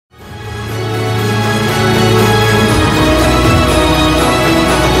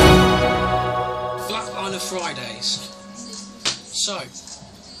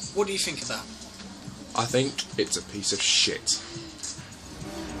do you think of that? I think it's a piece of shit.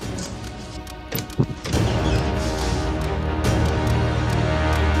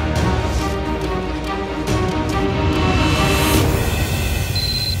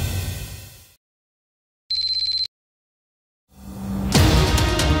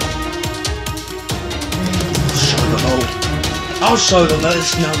 I'll show them that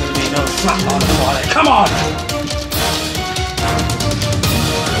there's not going to be no Flatliner Friday. Come on!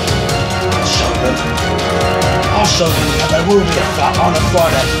 I'll show them that there will be a Flatliner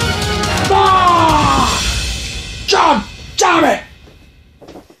Friday. Ah! God damn it!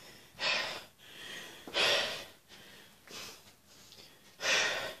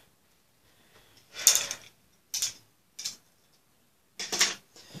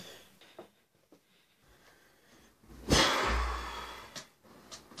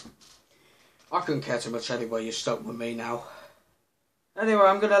 I couldn't care too much anyway, you're stuck with me now. Anyway,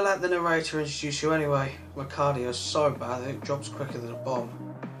 I'm going to let the narrator introduce you anyway. My cardio's so bad that it drops quicker than a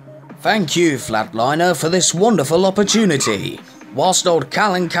bomb. Thank you, Flatliner, for this wonderful opportunity. Whilst old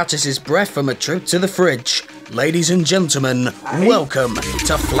Callan catches his breath from a trip to the fridge, ladies and gentlemen, welcome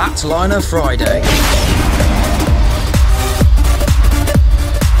to Flatliner Friday.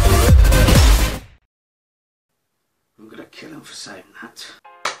 I'm going to kill him for saying that.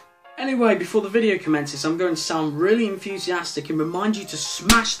 Anyway, before the video commences, I'm going to sound really enthusiastic and remind you to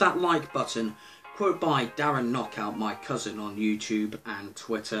smash that like button. Quote by Darren Knockout, my cousin on YouTube and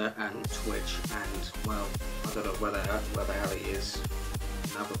Twitter and Twitch and, well, I don't know where the hell he is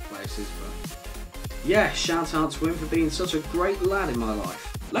in other places, but yeah, shout out to him for being such a great lad in my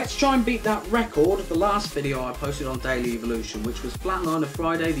life. Let's try and beat that record of the last video I posted on Daily Evolution, which was Flatliner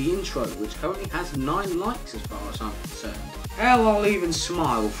Friday, the intro, which currently has 9 likes as far as I'm concerned. Hell, I'll even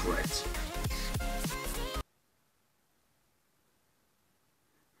smile for it.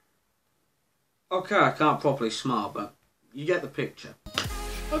 Okay, I can't properly smile, but you get the picture.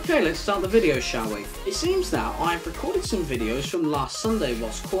 Okay, let's start the video, shall we? It seems that I've recorded some videos from last Sunday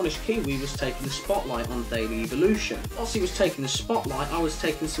whilst Cornish Kiwi was taking the spotlight on Daily Evolution. Whilst he was taking the spotlight, I was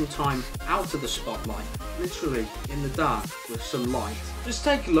taking some time out of the spotlight, literally in the dark with some light. Just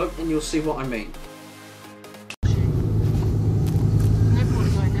take a look and you'll see what I mean.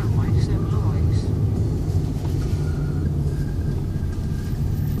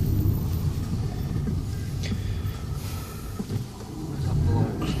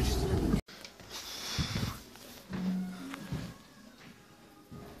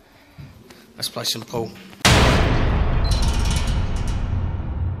 Let's play some pool.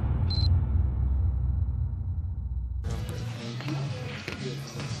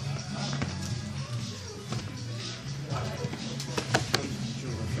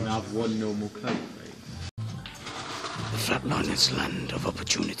 Can I have one normal coat, please? The Flatliner's land of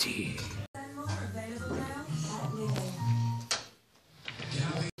opportunity.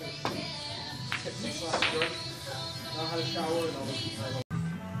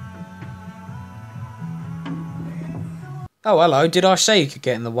 Oh, hello, did I say you could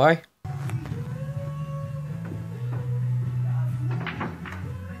get in the way?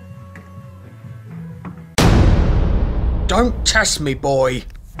 Don't test me, boy!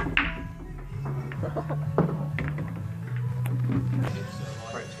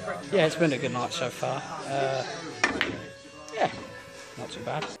 Yeah, it's been a good night so far. Yeah, not too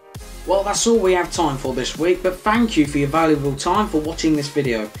bad. Well, that's all we have time for this week, but thank you for your valuable time for watching this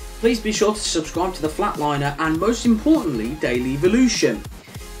video. Please be sure to subscribe to the Flatliner and, most importantly, Daily Evolution.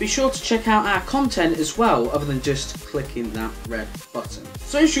 Be sure to check out our content as well, other than just clicking that red button.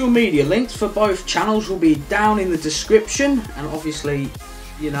 Social media links for both channels will be down in the description, and obviously,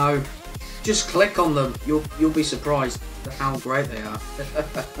 you know, just click on them. You'll be surprised at how great they are.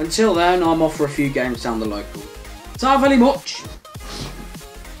 Until then, I'm off for a few games down the local. Ta very much.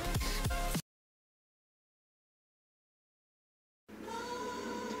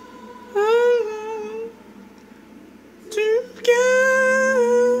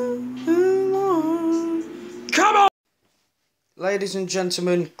 Come on! Ladies and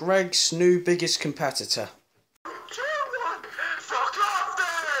gentlemen, Greg's new biggest competitor. Fuck off then! Fuck off!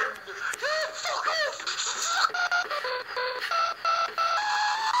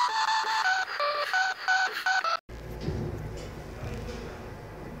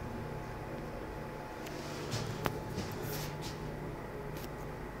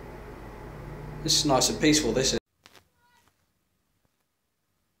 This is nice and peaceful, this is.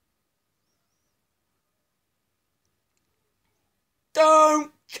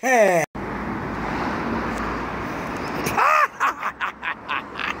 Don't care.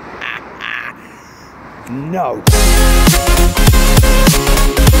 No.